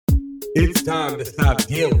It's time to stop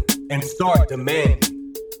dealing and start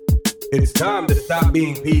demanding. It's time to stop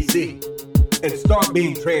being PC and start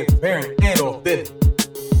being transparent and authentic.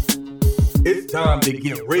 It's time to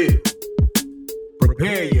get real.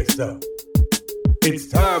 Prepare yourself. It's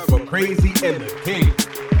time for Crazy and the King.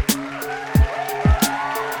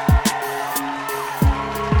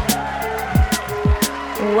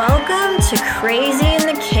 Welcome to Crazy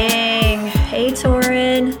and the King. Hey,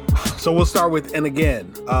 Torin. So we'll start with, and again,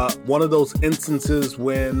 one of those instances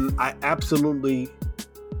when I absolutely,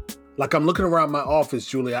 like I'm looking around my office,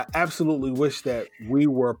 Julie, I absolutely wish that we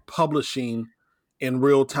were publishing in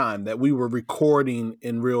real time, that we were recording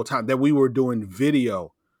in real time, that we were doing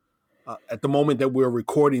video at the moment that we're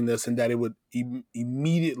recording this, and that it would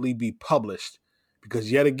immediately be published.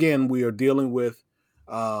 Because yet again, we are dealing with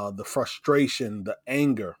the frustration, the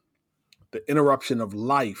anger, the interruption of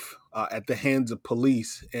life at the hands of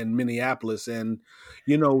police in Minneapolis. And,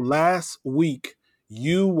 you know, last week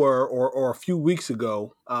you were, or a few weeks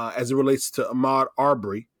ago, as it relates to Ahmaud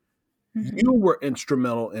Arbery, you were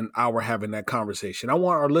instrumental in our having that conversation. I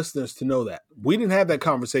want our listeners to know that. We didn't have that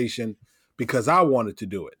conversation because I wanted to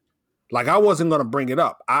do it. Like, I wasn't going to bring it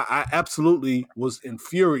up. I absolutely was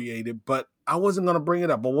infuriated, but I wasn't going to bring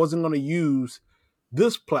it up. I wasn't going to use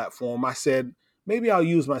this platform. I said, maybe I'll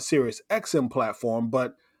use my Sirius XM platform,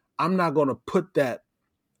 but I'm not going to put that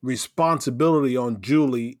responsibility on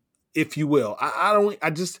Julie, if you will.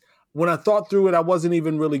 When I thought through it, I wasn't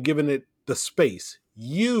even really giving it the space.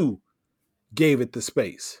 You gave it the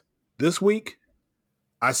space. This week,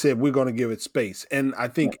 I said, we're going to give it space. And I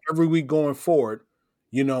think every week going forward,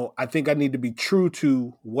 you know, I think I need to be true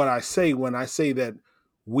to what I say when I say that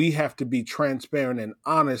we have to be transparent and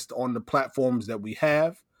honest on the platforms that we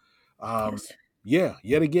have. Yes. Yeah,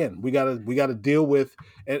 yet again, we gotta deal with,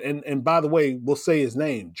 and by the way, we'll say his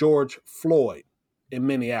name, George Floyd in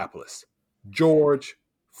Minneapolis. George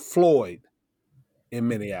Floyd in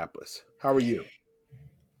Minneapolis. How are you?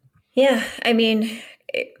 Yeah, I mean,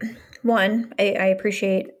 one, I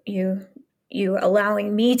appreciate you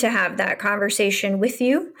allowing me to have that conversation with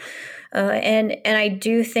you, and I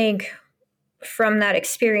do think from that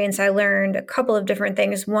experience, I learned a couple of different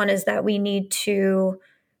things. One is that we need to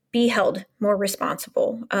be held more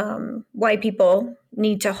responsible. White people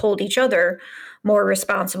need to hold each other more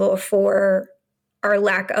responsible for our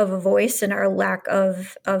lack of a voice and our lack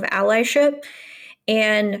of allyship.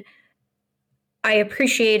 And I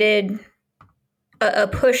appreciated a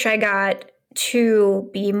push I got to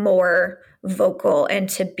be more vocal and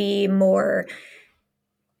to be more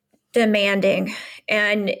demanding,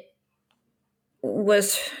 and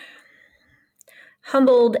was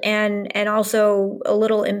humbled and also a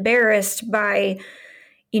little embarrassed by,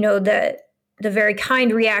 you know, the very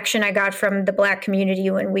kind reaction I got from the Black community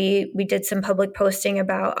when we did some public posting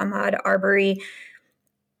about Ahmaud Arbery,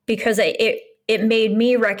 because it made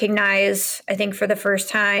me recognize, I think for the first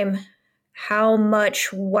time, how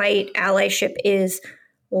much white allyship is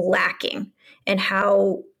lacking, and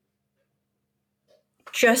how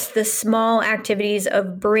just the small activities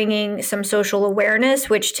of bringing some social awareness,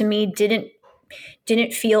 which to me didn't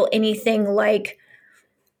feel anything like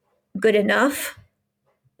good enough,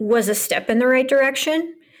 was a step in the right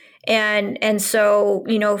direction. And so,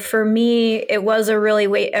 you know, for me, it was a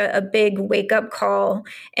really a big wake up call.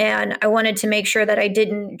 And I wanted to make sure that I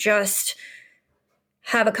didn't just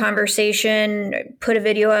have a conversation, put a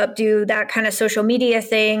video up, do that kind of social media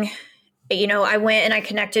thing. You know, I went and I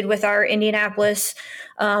connected with our Indianapolis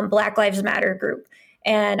Black Lives Matter group,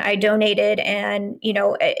 and I donated, and, you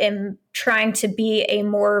know, am trying to be a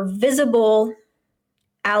more visible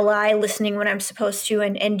ally, listening when I'm supposed to,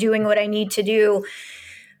 and doing what I need to do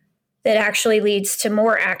that actually leads to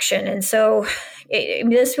more action. And so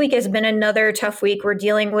this week has been another tough week. We're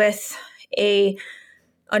dealing with a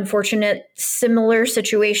unfortunate similar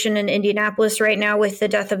situation in Indianapolis right now with the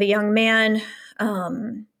death of a young man.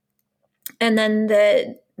 And then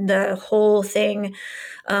the whole thing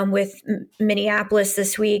with Minneapolis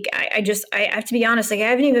this week, I have to be honest, like, I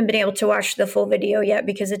haven't even been able to watch the full video yet,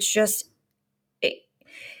 because it's just,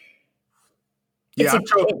 you know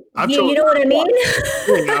what I mean?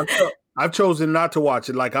 I've chosen not to watch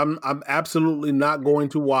it. Like, I'm absolutely not going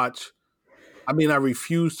to watch. I mean, I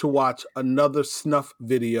refuse to watch another snuff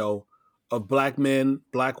video of Black men,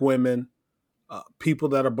 Black women, people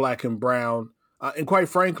that are Black and brown. And quite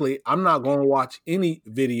frankly, I'm not going to watch any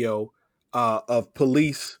video of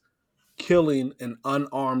police killing an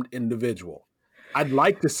unarmed individual. I'd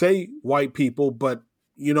like to say white people, but,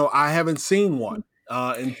 you know, I haven't seen one.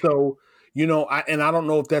 And so, you know, I don't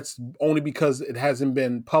know if that's only because it hasn't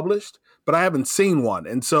been published, but I haven't seen one.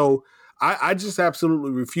 And so I just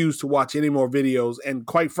absolutely refuse to watch any more videos. And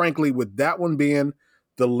quite frankly, with that one being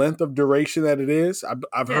the length of duration that it is,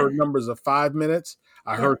 I've heard numbers of 5 minutes.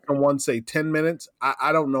 I heard someone say 10 minutes.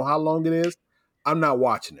 I don't know how long it is. I'm not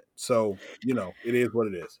watching it. So, it is what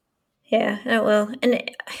it is. Yeah, well,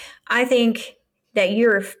 and I think that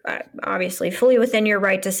you're obviously fully within your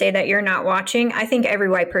right to say that you're not watching. I think every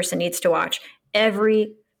white person needs to watch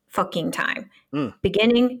every fucking time,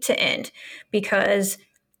 beginning to end, because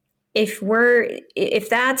if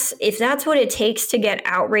that's what it takes to get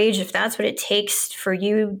outraged, if that's what it takes for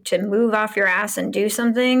you to move off your ass and do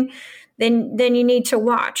something, then you need to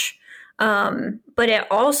watch. But it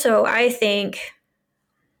also, I think,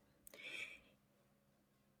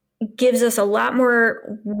 gives us a lot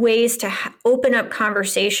more ways to open up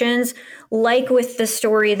conversations, like with the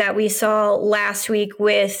story that we saw last week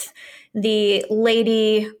with the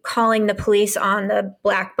lady calling the police on the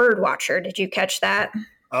black bird watcher. Did you catch that?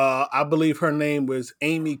 I believe her name was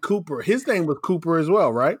Amy Cooper. His name was Cooper as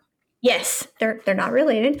well, right? Yes, they're not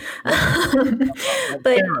related.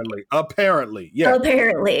 But apparently, yeah.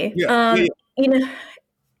 Apparently, yeah.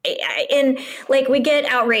 And like we get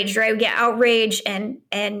outraged, right? We get outraged,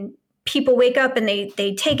 and people wake up and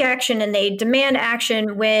they take action and they demand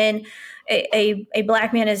action when a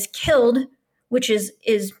black man is killed, which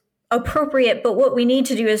is appropriate. But what we need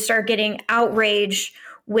to do is start getting outraged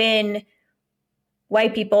when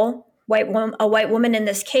white people, a white woman in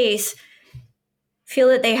this case, feel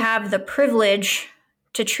that they have the privilege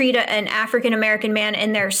to treat an African American man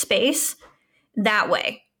in their space that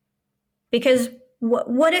way. Because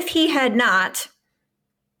what if he had not,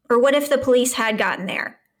 or what if the police had gotten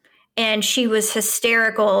there and she was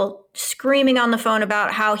hysterical, screaming on the phone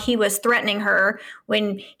about how he was threatening her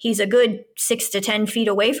when he's a good 6 to 10 feet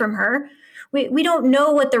away from her? We don't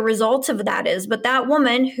know what the result of that is, but that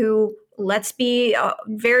woman who, let's be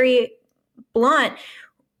very blunt,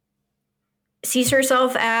 sees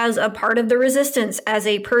herself as a part of the resistance, as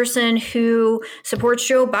a person who supports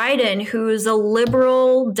Joe Biden, who's a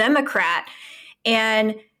liberal Democrat.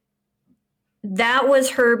 And that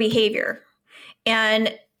was her behavior.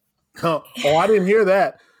 And I didn't hear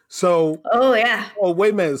that. So yeah. Oh,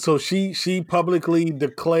 wait a minute. So she publicly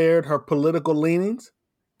declared her political leanings?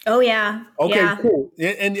 Oh yeah. Okay, yeah. Cool.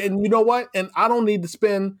 And you know what? And I don't need to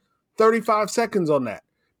spend 35 seconds on that,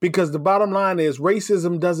 because the bottom line is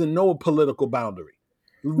racism doesn't know a political boundary.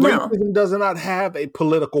 No. Racism does not have a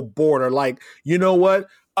political border. Like, you know what?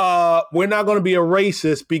 We're not going to be a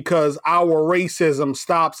racist because our racism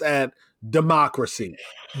stops at democracy.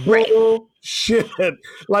 Right. Shit.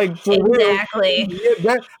 Like, for exactly.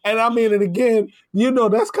 Real. And I mean, and again,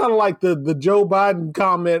 that's kind of like the Joe Biden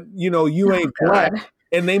comment, you ain't black.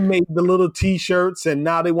 And they made the little T-shirts and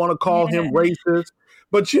now they want to call him racist.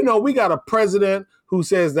 But, we got a president who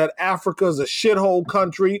says that Africa is a shithole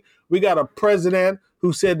country. We got a president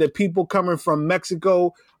who said that people coming from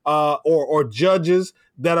Mexico or judges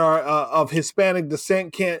that are of Hispanic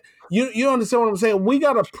descent can't. You understand what I'm saying? We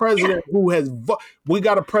got a president we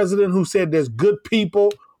got a president who said there's good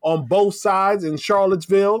people on both sides in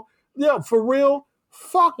Charlottesville. Yeah, for real.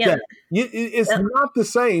 Fuck that. It's not the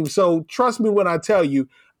same. So trust me when I tell you,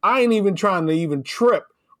 I ain't even trying to even trip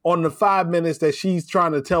on the 5 minutes that she's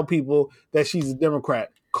trying to tell people that she's a Democrat.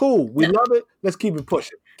 Cool. We love it. Let's keep it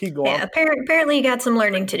pushing. Keep going. Yeah, apparently you got some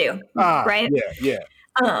learning to do. Right? Yeah.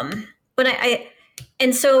 But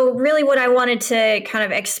and so really what I wanted to kind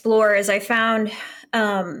of explore is I found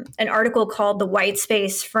an article called The White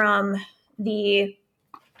Space from the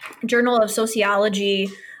Journal of Sociology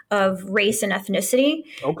of Race and Ethnicity.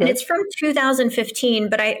 Okay. And it's from 2015,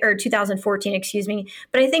 or 2014, excuse me.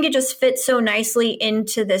 But I think it just fits so nicely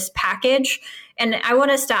into this package. And I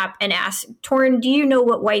want to stop and ask, Torrin, do you know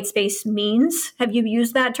what white space means? Have you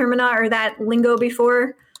used that terminology or that lingo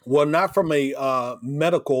before? Well, not from a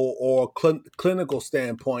medical or clinical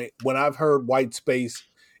standpoint. When I've heard white space,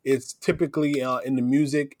 it's typically in the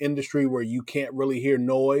music industry where you can't really hear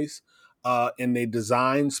noise. In the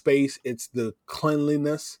design space, it's the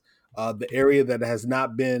cleanliness, the area that has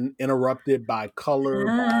not been interrupted by color,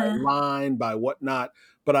 by line, by whatnot.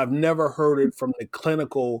 But I've never heard it from the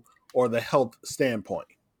clinical or the health standpoint.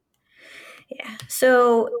 Yeah.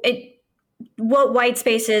 So what white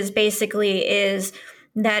space is basically is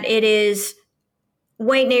that it is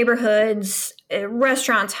white neighborhoods,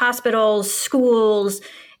 restaurants, hospitals, schools,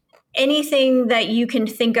 anything that you can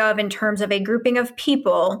think of in terms of a grouping of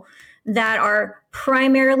people that are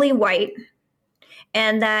primarily white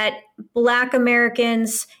and that Black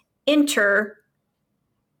Americans enter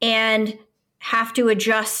and have to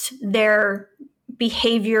adjust their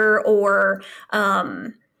behavior or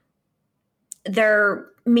their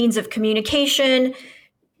means of communication,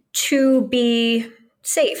 to be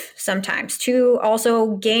safe sometimes, to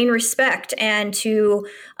also gain respect, and to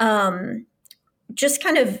just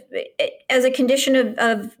kind of, as a condition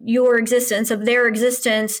of your existence, of their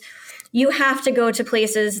existence, you have to go to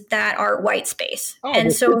places that are white space. Oh,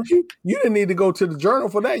 and so you didn't need to go to the Journal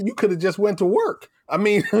for that. You could have just went to work. I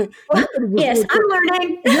mean, yes, I'm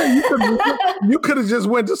learning. You could have just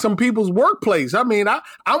went to some people's workplace. I mean,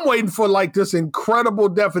 I'm waiting for like this incredible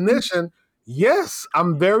definition. Yes,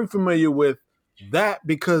 I'm very familiar with that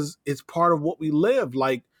because it's part of what we live.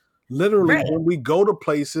 Like literally when we go to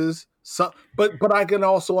places, but I can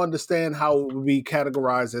also understand how it would be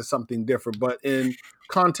categorized as something different. But in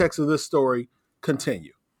context of this story,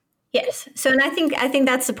 continue. Yes. So, and I think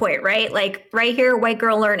that's the point, right? Like right here, white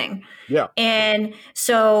girl learning. Yeah. And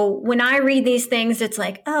so when I read these things, it's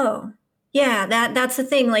like, oh yeah, that's the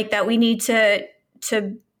thing, like that we need to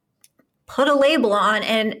put a label on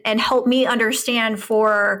and help me understand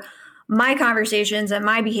for my conversations and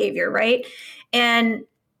my behavior. Right. And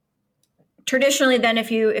traditionally then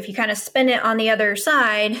if you kind of spin it on the other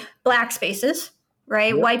side, black spaces,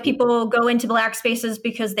 right? Yep. White people go into black spaces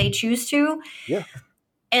because they choose to. Yeah.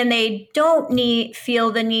 And they don't feel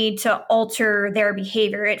the need to alter their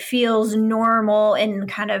behavior. It feels normal and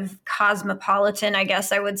kind of cosmopolitan, I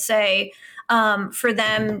guess I would say,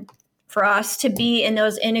 for us to be in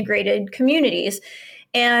those integrated communities.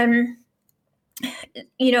 And,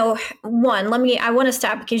 you know, I want to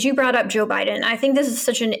stop because you brought up Joe Biden. I think this is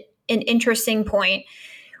such an interesting point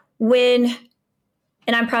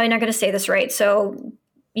and I'm probably not going to say this right, so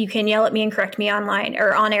you can yell at me and correct me online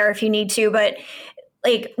or on air if you need to, but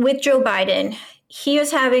like with Joe Biden, he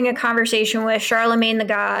was having a conversation with Charlemagne the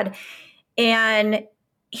God, and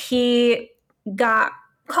he got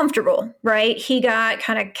comfortable, right? He got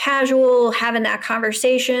kind of casual, having that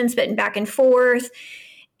conversation, spitting back and forth.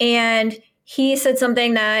 And he said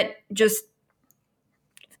something that just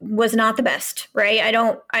was not the best, right?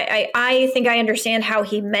 I think I understand how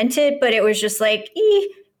he meant it, but it was just like,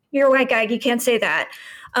 you're a white guy, you can't say that.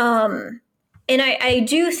 And I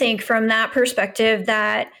do think from that perspective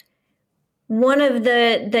that one of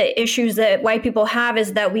the issues that white people have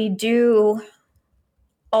is that we do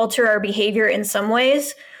alter our behavior in some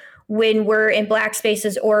ways when we're in black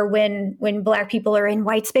spaces or when black people are in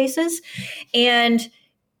white spaces. And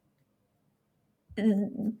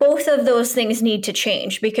both of those things need to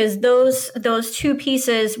change because those two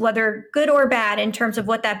pieces, whether good or bad in terms of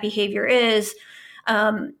what that behavior is,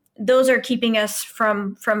 those are keeping us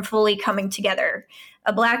from fully coming together.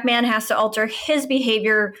 A black man has to alter his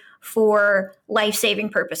behavior for life-saving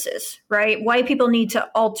purposes, right? White people need to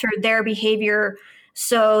alter their behavior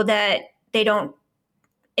so that they don't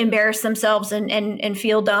embarrass themselves and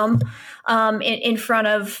feel dumb in front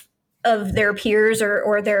of their peers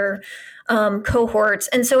or their cohorts.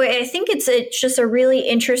 And so I think it's just a really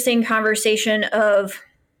interesting conversation of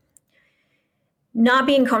not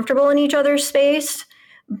being comfortable in each other's space,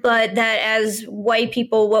 but that as white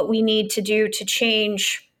people, what we need to do to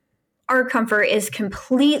change our comfort is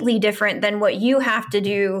completely different than what you have to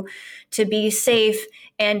do to be safe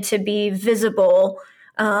and to be visible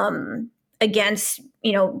against,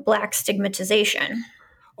 black stigmatization.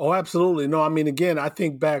 Oh, absolutely. No, I mean, again, I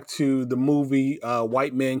think back to the movie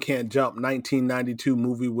White Men Can't Jump, 1992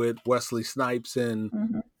 movie with Wesley Snipes and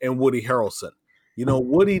Woody Harrelson.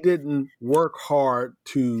 Woody didn't work hard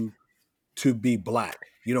to be black.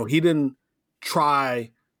 He didn't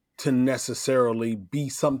try to necessarily be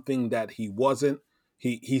something that he wasn't.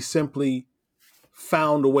 He simply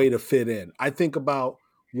found a way to fit in. I think about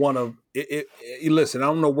one of it. Listen, I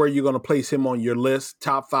don't know where you're going to place him on your list,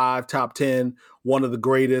 top 5, top 10, one of the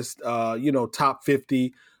greatest, top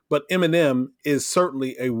 50. But Eminem is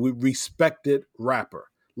certainly a respected rapper.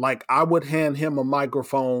 Like I would hand him a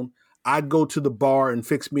microphone. I'd go to the bar and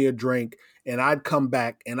fix me a drink, and I'd come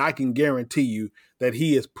back, and I can guarantee you that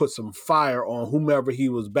he has put some fire on whomever he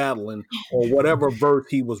was battling or whatever verse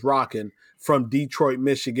he was rocking from Detroit,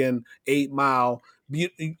 Michigan, 8 Mile.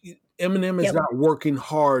 Eminem is not working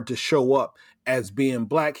hard to show up as being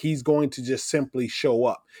black. He's going to just simply show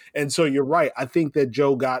up. And so you're right. I think that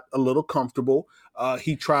Joe got a little comfortable.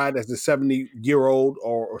 He tried as a 70-year-old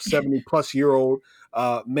or 70-plus-year-old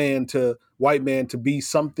white man to be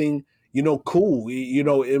something, cool.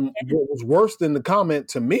 And what was worse than the comment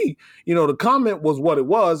to me, the comment was what it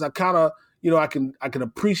was. I kind of, I can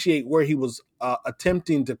appreciate where he was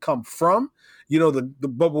attempting to come from.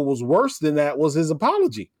 But what was worse than that was his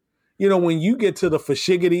apology. When you get to the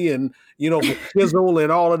fashiggity and, the fizzle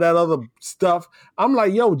and all of that other stuff, I'm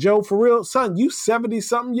like, yo, Joe, for real, son, you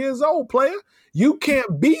 70-something years old, player. You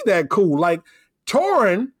can't be that cool. Like,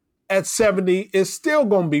 Torin at 70 is still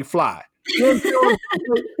going to be fly.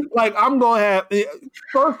 Like, I'm going to have,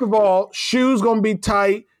 first of all, shoes going to be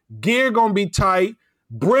tight, gear going to be tight,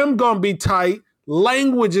 brim going to be tight,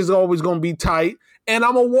 language is always going to be tight, and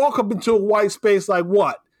I'm going to walk up into a white space like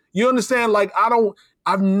what? You understand? Like,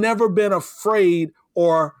 I've never been afraid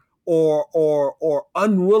or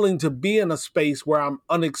unwilling to be in a space where I'm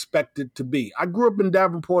unexpected to be. I grew up in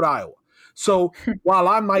Davenport, Iowa. So while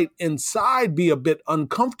I might inside be a bit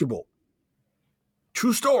uncomfortable,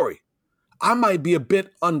 true story, I might be a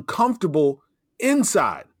bit uncomfortable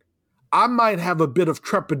inside. I might have a bit of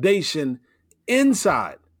trepidation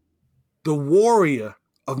inside. The warrior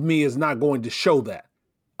of me is not going to show that.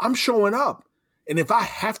 I'm showing up. And if I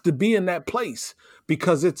have to be in that place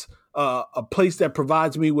because it's a place that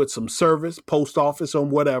provides me with some service, post office or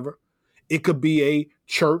whatever, it could be a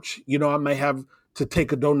church. You know, I may have to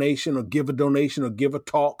take a donation or give a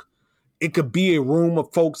talk. It could be a room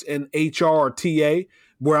of folks in HR or TA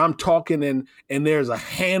where I'm talking and there's a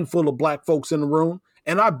handful of black folks in the room.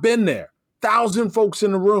 And I've been there, 1,000 folks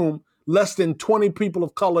in the room, less than 20 people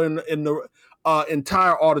of color in the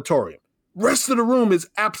entire auditorium. Rest of the room is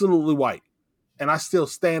absolutely white. And I still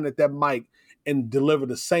stand at that mic and deliver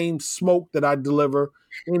the same smoke that I deliver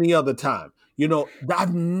any other time. You know,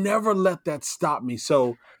 I've never let that stop me.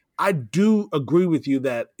 So I do agree with you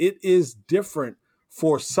that it is different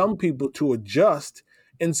for some people to adjust,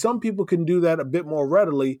 and some people can do that a bit more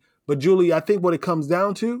readily. But Julie, I think what it comes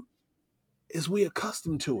down to is we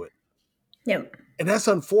accustomed to it. Yep. And that's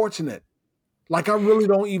unfortunate. Like, I really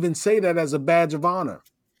don't even say that as a badge of honor.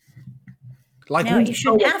 Like, no, you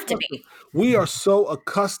shouldn't have to be. We are so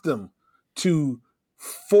accustomed to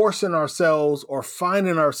forcing ourselves or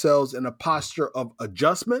finding ourselves in a posture of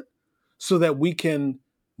adjustment so that we can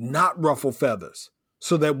not ruffle feathers,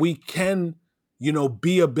 so that we can, you know,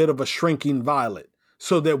 be a bit of a shrinking violet,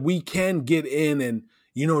 so that we can get in and,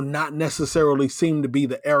 you know, not necessarily seem to be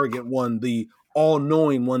the arrogant one, the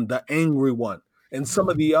all-knowing one, the angry one, and some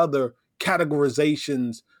of the other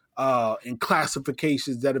categorizations and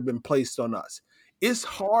classifications that have been placed on us. It's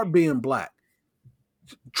hard being black.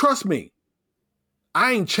 Trust me,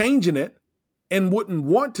 I ain't changing it and wouldn't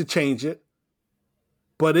want to change it,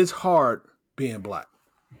 but it's hard being black.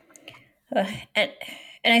 And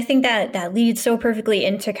I think that leads so perfectly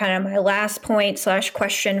into kind of my last point /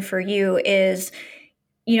 question for you is,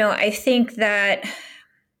 you know, I think that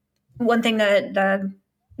one thing that the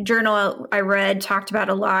journal I read talked about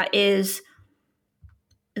a lot is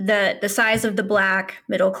the size of the black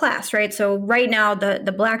middle class, right? So right now,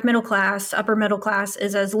 the black middle class, upper middle class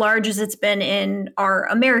is as large as it's been in our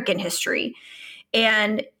American history.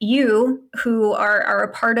 And you, who are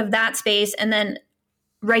a part of that space, and then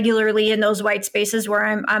regularly in those white spaces where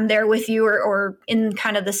I'm there with you or in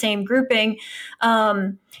kind of the same grouping,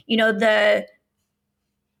 you know, the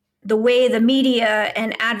way the media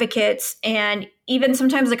and advocates and even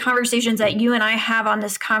sometimes the conversations that you and I have on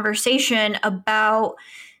this conversation about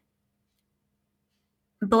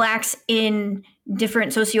Blacks in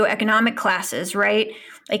different socioeconomic classes, right?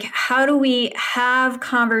 Like, how do we have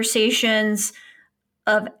conversations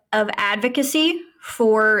of advocacy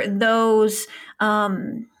for those,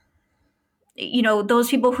 you know, those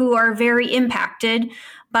people who are very impacted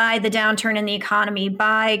by the downturn in the economy,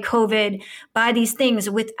 by COVID, by these things,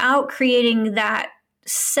 without creating that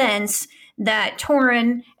sense that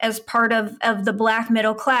Torin, as part of the Black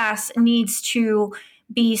middle class, needs to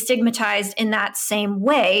be stigmatized in that same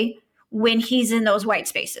way when he's in those white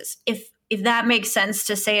spaces. If that makes sense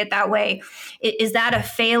to say it that way, is that a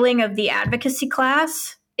failing of the advocacy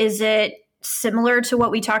class? Is it similar to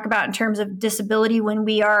what we talk about in terms of disability when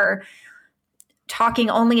we are talking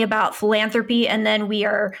only about philanthropy and then we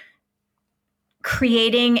are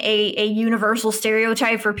creating a universal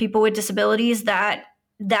stereotype for people with disabilities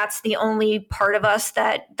that's the only part of us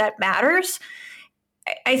that matters?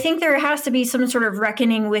 I think there has to be some sort of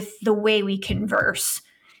reckoning with the way we converse.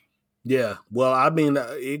 Yeah, well, I mean,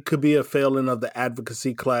 it could be a failing of the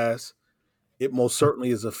advocacy class. It most certainly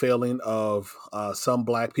is a failing of some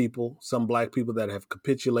black people that have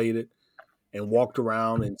capitulated and walked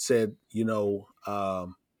around and said, you know,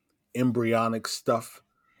 embryonic stuff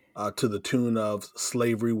to the tune of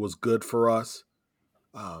slavery was good for us.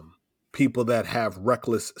 People that have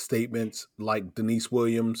reckless statements like Denise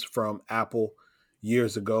Williams from Apple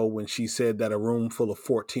years ago when she said that a room full of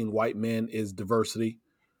 14 white men is diversity.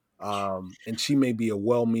 And she may be a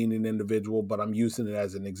well-meaning individual, but I'm using it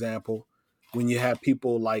as an example. When you have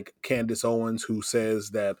people like Candace Owens who says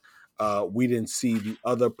that we didn't see the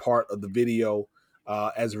other part of the video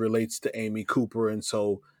as it relates to Amy Cooper, and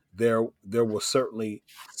so there was certainly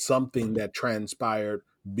something that transpired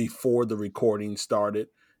before the recording started,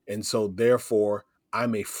 and so therefore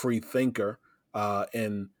I'm a free thinker,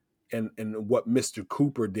 and what Mr.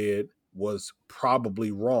 Cooper did was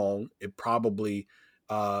probably wrong. It probably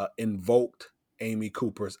invoked Amy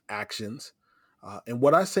Cooper's actions, and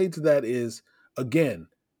what I say to that is, again,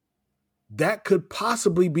 that could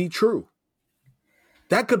possibly be true.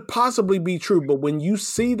 That could possibly be true. But when you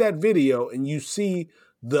see that video and you see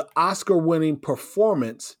the Oscar-winning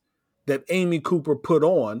performance that Amy Cooper put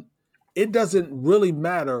on, it doesn't really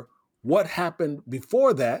matter what happened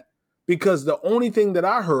before that, because the only thing that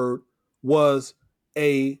I heard was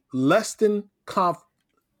a less than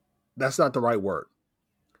that's not the right word.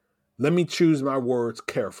 Let me choose my words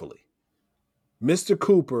carefully. Mr.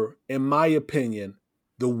 Cooper, in my opinion,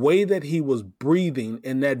 the way that he was breathing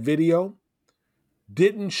in that video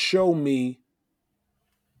didn't show me,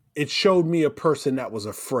 it showed me a person that was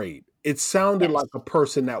afraid. It sounded like a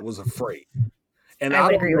person that was afraid. And I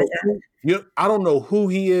would agree with that. I don't know who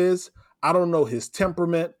he is. I don't know his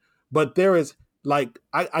temperament, but there is, like,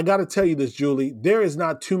 I got to tell you this, Julie, there is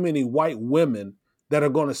not too many white women that are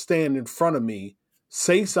going to stand in front of me,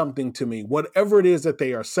 say something to me, whatever it is that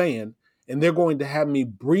they are saying, and they're going to have me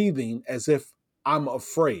breathing as if I'm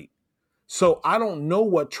afraid. So I don't know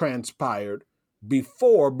what transpired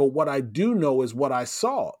before, but what I do know is what I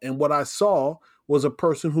saw. And what I saw was a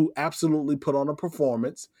person who absolutely put on a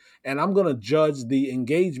performance, and I'm going to judge the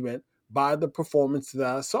engagement by the performance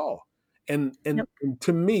that I saw. And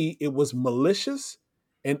to me, it was malicious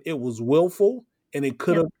and it was willful, and it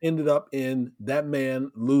could have ended up in that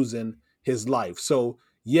man losing his life. So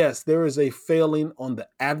yes, there is a failing on the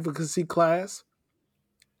advocacy class.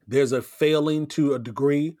 There's a failing to a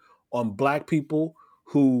degree on Black people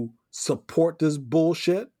who support this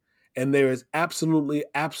bullshit. And there is absolutely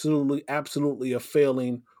a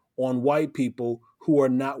failing on white people who are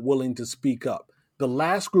not willing to speak up. The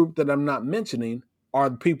last group that I'm not mentioning are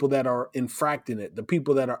the people that are infracting it, the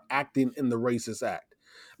people that are acting in the racist act.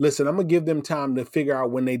 Listen, I'm going to give them time to figure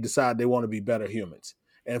out when they decide they want to be better humans.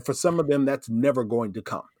 And for some of them, that's never going to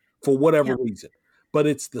come for whatever reason. But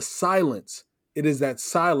it's the silence. It is that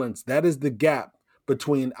silence. That is the gap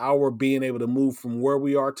between our being able to move from where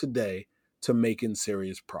we are today to making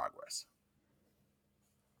serious progress.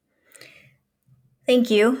 Thank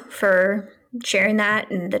you for sharing that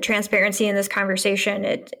and the transparency in this conversation.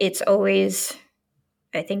 It's always,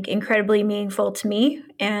 I think, incredibly meaningful to me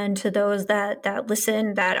and to those that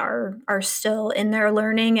listen, that are still in their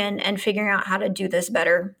learning and figuring out how to do this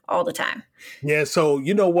better all the time. Yeah. So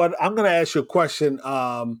you know what? I'm going to ask you a question.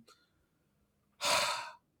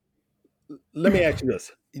 Let me ask you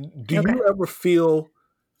this. Do you ever feel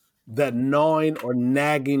that gnawing or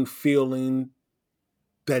nagging feeling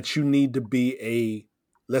that you need to be a,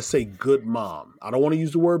 let's say, good mom? I don't want to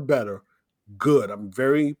use the word better. Good. I'm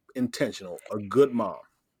very intentional. A good mom.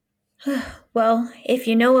 Well, if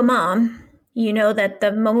you know a mom, you know that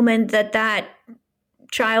the moment that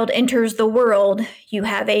child enters the world, you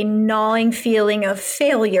have a gnawing feeling of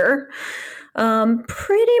failure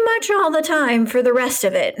pretty much all the time for the rest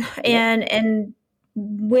of it. And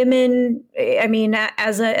women, I mean,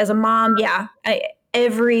 as a mom,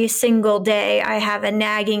 every single day I have a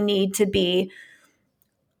nagging need to be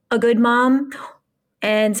a good mom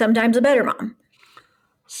and sometimes a better mom.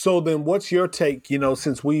 So then what's your take,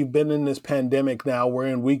 since we've been in this pandemic now, we're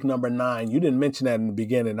in week number 9. You didn't mention that in the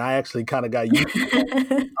beginning. I actually kind of got used to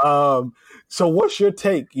that. So what's your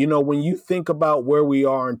take, when you think about where we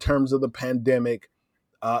are in terms of the pandemic,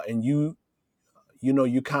 and you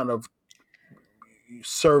kind of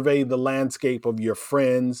survey the landscape of your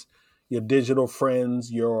friends, your digital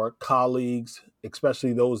friends, your colleagues,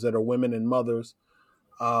 especially those that are women and mothers,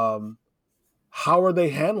 how are they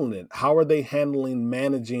handling it? How are they handling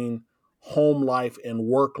managing home life and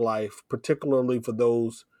work life, particularly for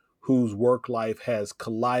those whose work life has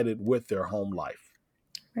collided with their home life?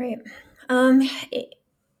 Right.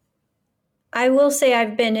 I will say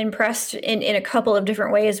I've been impressed in a couple of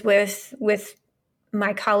different ways with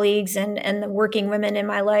my colleagues and the working women in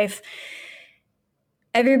my life.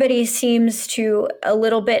 Everybody seems to a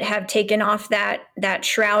little bit have taken off that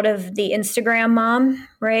shroud of the Instagram mom,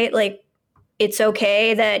 right? Like, it's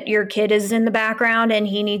okay that your kid is in the background and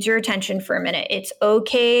he needs your attention for a minute. It's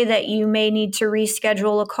okay that you may need to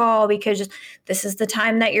reschedule a call because this is the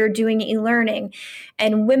time that you're doing e-learning.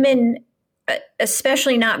 And women,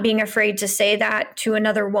 especially not being afraid to say that to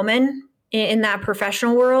another woman in that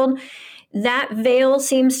professional world, that veil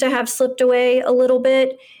seems to have slipped away a little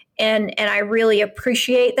bit. And I really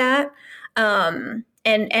appreciate that.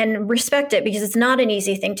 and respect it, because it's not an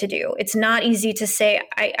easy thing to do. It's not easy to say,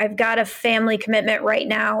 I've got a family commitment right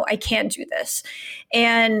now, I can't do this.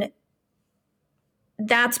 And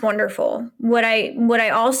that's wonderful. What I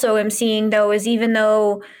also am seeing, though, is even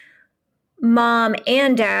though mom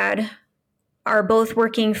and dad are both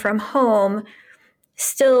working from home,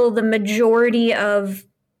 still the majority of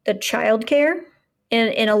the childcare,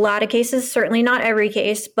 in a lot of cases, certainly not every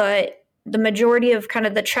case, but the majority of kind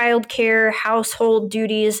of the childcare household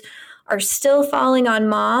duties are still falling on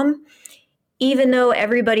mom, even though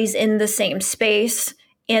everybody's in the same space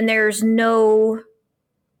and there's no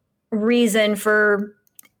reason for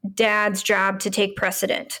dad's job to take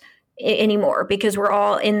precedent anymore, because we're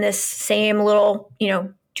all in this same little,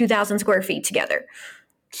 2,000 square feet together.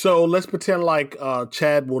 So let's pretend like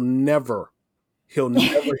Chad he'll never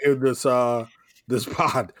hear this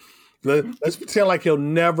pod. Let's pretend like he'll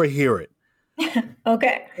never hear it.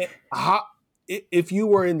 Okay. If you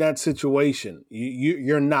were in that situation,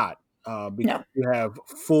 you're not, because No. you have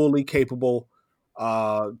fully capable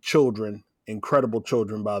children, incredible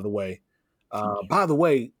children, by the way. By the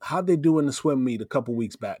way, how'd they do in the swim meet a couple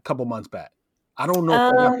months back? I don't know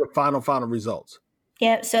if I got the final results.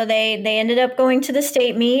 Yeah, so they ended up going to the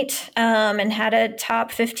state meet and had a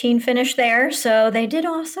top 15 finish there. So they did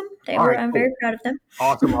awesome. I'm very proud of them.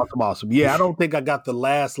 Awesome. Yeah, I don't think I got the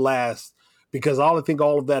last because I think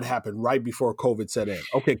all of that happened right before COVID set in.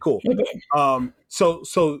 Okay, cool. It did.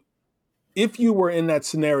 So if you were in that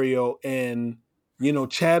scenario and,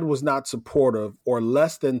 Chad was not supportive or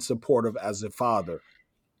less than supportive as a father,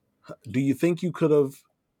 do you think you could have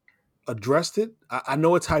addressed it? I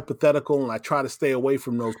know it's hypothetical and I try to stay away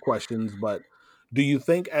from those questions, but do you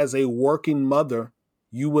think as a working mother,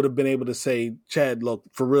 you would have been able to say, Chad, look,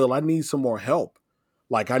 for real, I need some more help.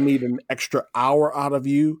 Like I need an extra hour out of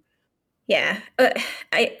you. Yeah.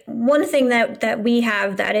 One thing that we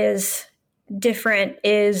have that is different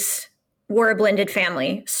is we're a blended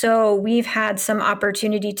family. So we've had some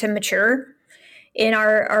opportunity to mature in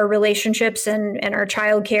our relationships and our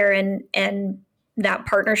childcare and that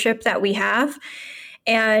partnership that we have.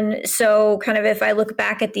 And so kind of if I look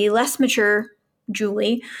back at the less mature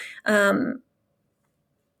Julie, I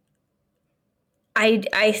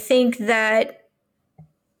think that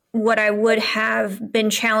what I would have been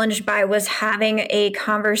challenged by was having a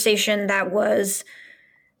conversation that was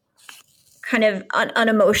kind of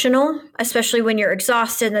unemotional, especially when you're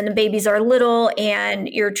exhausted and the babies are little and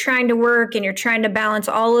you're trying to work and you're trying to balance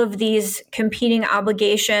all of these competing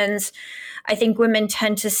obligations. I think women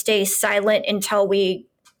tend to stay silent until we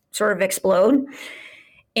sort of explode.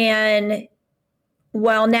 And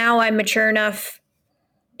while now I'm mature enough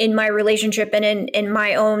in my relationship and in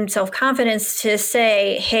my own self-confidence to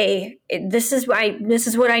say, hey, this is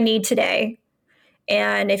what I need today.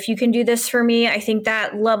 And if you can do this for me, I think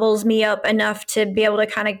that levels me up enough to be able to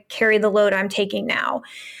kind of carry the load I'm taking now.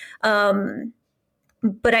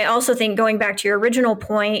 But I also think, going back to your original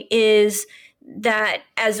point, is that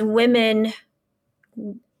as women,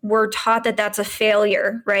 we're taught that that's a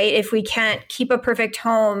failure, right? If we can't keep a perfect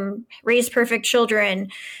home, raise perfect children,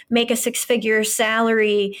 make a 6-figure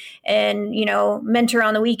salary, and, mentor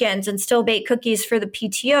on the weekends and still bake cookies for the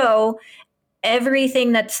PTO,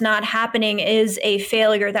 everything that's not happening is a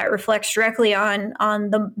failure that reflects directly on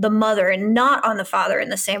the mother and not on the father in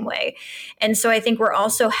the same way. And so I think we're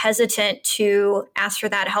also hesitant to ask for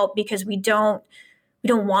that help because we don't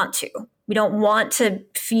want to. We don't want to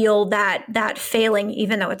feel that failing,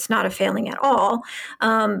 even though it's not a failing at all.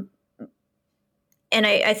 And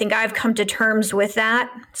I think I've come to terms with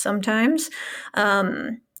that sometimes.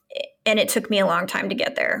 And it took me a long time to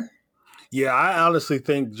get there. Yeah, I honestly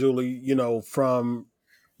think, Julie, from,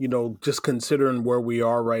 just considering where we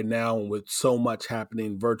are right now and with so much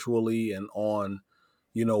happening virtually and on,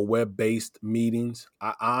 web-based meetings,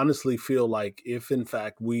 I honestly feel like if in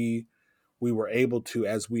fact we were able to,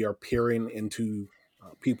 as we are peering into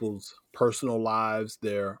people's personal lives,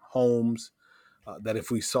 their homes, that if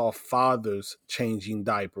we saw fathers changing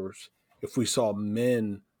diapers, if we saw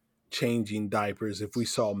men changing diapers, if we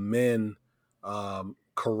saw men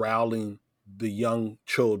corralling the young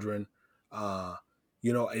children,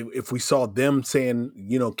 if we saw them saying,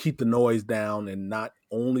 keep the noise down and not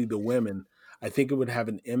only the women, I think it would have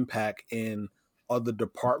an impact in other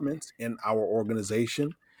departments in our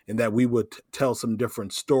organization, and that we would tell some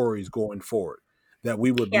different stories going forward, that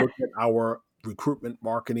we would look at our recruitment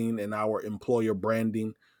marketing and our employer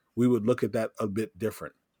branding. We would look at that a bit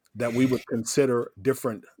different, that we would consider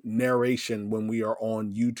different narration when we are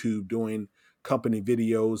on YouTube doing company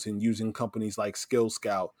videos and using companies like Skill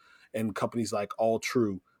Scout and companies like All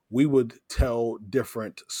True. We would tell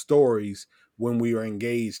different stories when we are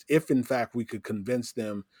engaged, if in fact we could convince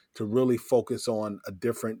them to really focus on a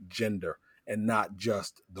different gender and not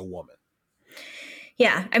just the woman.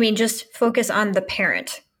 Yeah. I mean, just focus on the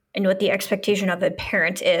parent and what the expectation of a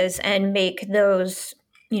parent is, and make those,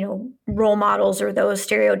 role models or those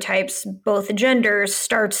stereotypes, both genders,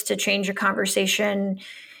 starts to change a conversation,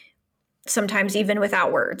 sometimes even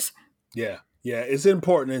without words. Yeah, it's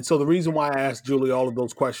important. And so the reason why I asked Julie all of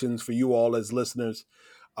those questions for you all as listeners,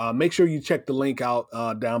 make sure you check the link out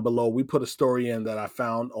down below. We put a story in that I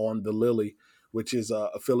found on The Lily, which is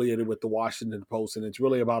affiliated with the Washington Post. And it's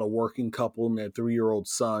really about a working couple and their 3-year-old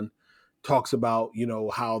son. Talks about,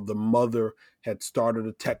 how the mother had started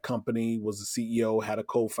a tech company, was the CEO, had a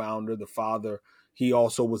co-founder. The father, he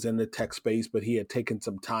also was in the tech space, but he had taken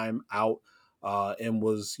some time out and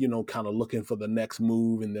was, kind of looking for the next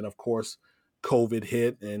move. And then, of course, COVID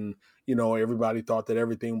hit, and, everybody thought that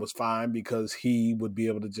everything was fine because he would be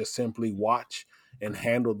able to just simply watch and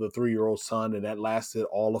handle the 3-year-old son. And that lasted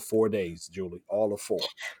all of 4 days, Julie, all of 4.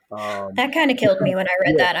 That kind of killed me when I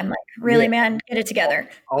read that. I'm like, really, man, get it together.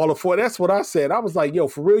 All of 4. That's what I said. I was like, yo,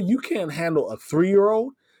 for real, you can't handle a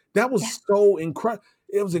 3-year-old? That was so incredible.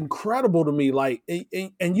 It was incredible to me. Like,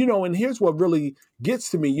 and here's what really gets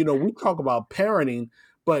to me. We talk about parenting,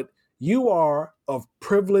 but you are of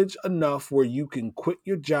privilege enough where you can quit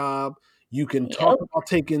your job. You can talk about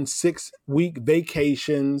taking 6-week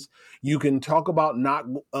vacations. You can talk about not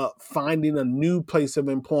finding a new place of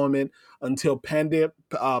employment until COVID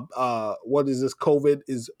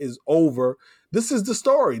is over. This is the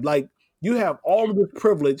story. Like, you have all of this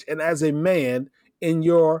privilege, and as a man in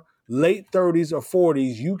your late 30s or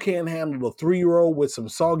 40s, you can't handle a 3-year-old with some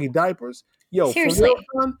soggy diapers. Yo, seriously, for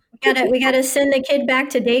real, son, we gotta send the kid back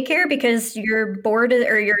to daycare because your board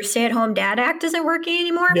or your stay-at-home dad act isn't working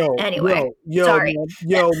anymore. Anyway, sorry.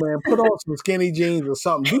 Man, put on some skinny jeans or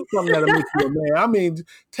something. Do something that'll make you a man. I mean,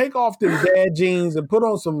 take off them dad jeans and put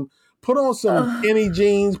on some skinny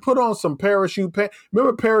jeans. Put on some parachute pants.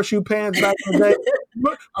 Remember parachute pants back in the day?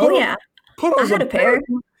 Put on some pair.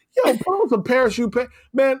 Put on some parachute pants,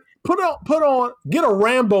 man. Put on, get a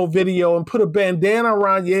Rambo video and put a bandana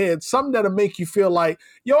around your head, something that'll make you feel like,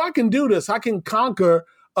 I can do this. I can conquer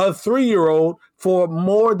a 3-year-old for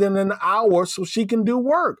more than an hour so she can do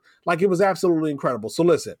work. Like, it was absolutely incredible. So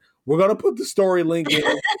listen, we're going to put the story link in.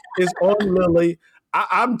 It's on Lily.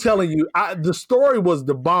 I'm telling you, the story was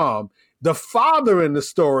the bomb. The father in the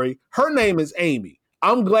story, her name is Amy.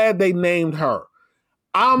 I'm glad they named her.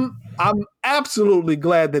 I'm absolutely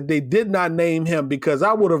glad that they did not name him, because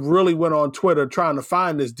I would have really went on Twitter trying to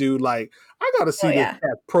find this dude. Like, I got to see this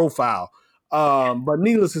cat's profile. But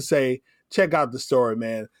needless to say, check out the story,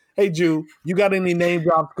 man. Hey, Ju, you got any name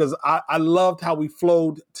drops? Because I loved how we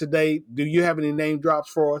flowed today. Do you have any name drops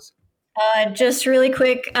for us? Just really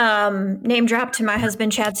quick, name drop to my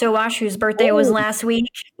husband, Chad Sowash, whose birthday was last week.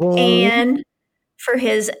 And for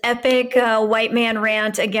his epic white man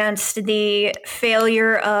rant against the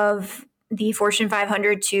failure of the Fortune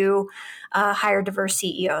 500 to hire diverse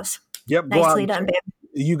CEOs. Yep. Nicely done, babe.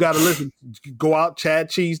 You got to listen. Go out,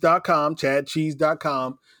 chadcheese.com.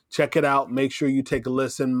 Check it out. Make sure you take a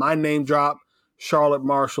listen. My name drop, Charlotte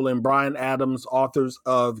Marshall and Bryan Adams, authors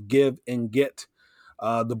of Give and Get.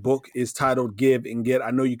 The book is titled Give and Get.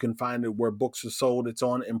 I know you can find it where books are sold. It's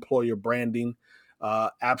on Employer Branding.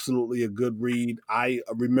 Absolutely a good read. I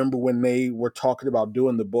remember when they were talking about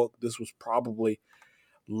doing the book, this was probably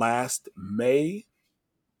last May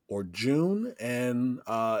or June, and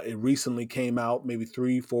it recently came out maybe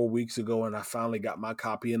 3-4 weeks ago, and I finally got my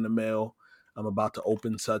copy in the mail. I'm about to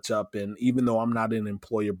open such up, and even though I'm not in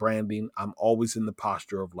employer branding, I'm always in the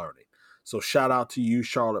posture of learning. So shout out to you,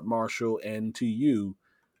 Charlotte Marshall, and to you,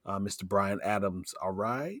 Mr. Bryan Adams. All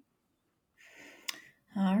right?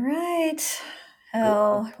 All right.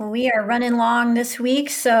 Oh, we are running long this week,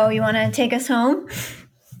 so you want to take us home?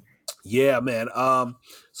 Yeah, man.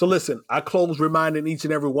 So listen, I close reminding each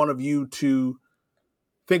and every one of you to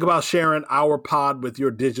think about sharing our pod with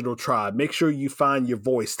your digital tribe. Make sure you find your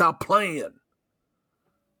voice. Stop playing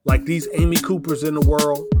like these Amy Coopers in the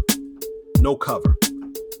world. No cover.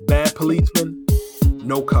 Bad policemen,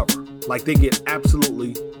 no cover. Like they get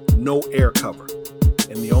absolutely no air cover.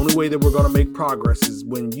 And the only way that we're going to make progress is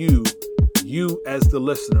when you as the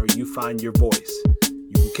listener, you find your voice.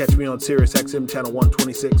 You can catch me on Sirius XM channel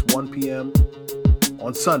 126, 1 p.m.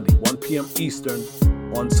 on Sunday, 1 p.m. Eastern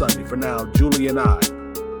on Sunday. For now, Julie and I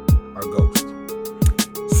are Ghost.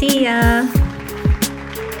 See ya.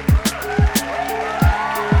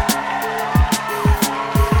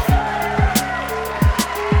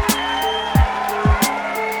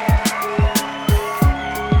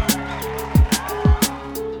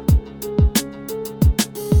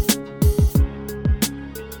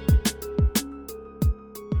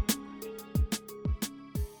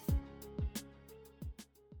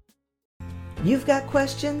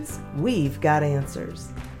 questions, we've got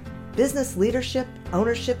answers. Business leadership,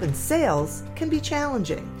 ownership, and sales can be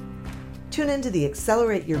challenging. Tune into the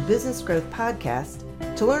Accelerate Your Business Growth podcast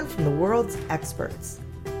to learn from the world's experts.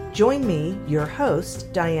 Join me, your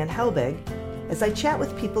host, Diane Helbig, as I chat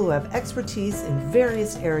with people who have expertise in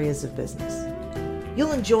various areas of business.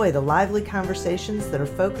 You'll enjoy the lively conversations that are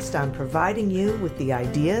focused on providing you with the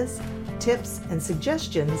ideas, tips, and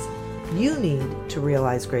suggestions you need to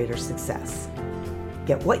realize greater success.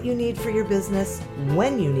 Get what you need for your business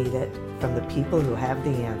when you need it from the people who have the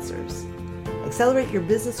answers. Accelerate Your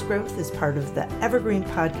Business Growth is part of the Evergreen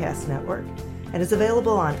Podcast Network and is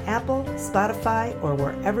available on Apple, Spotify, or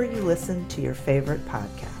wherever you listen to your favorite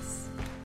podcasts.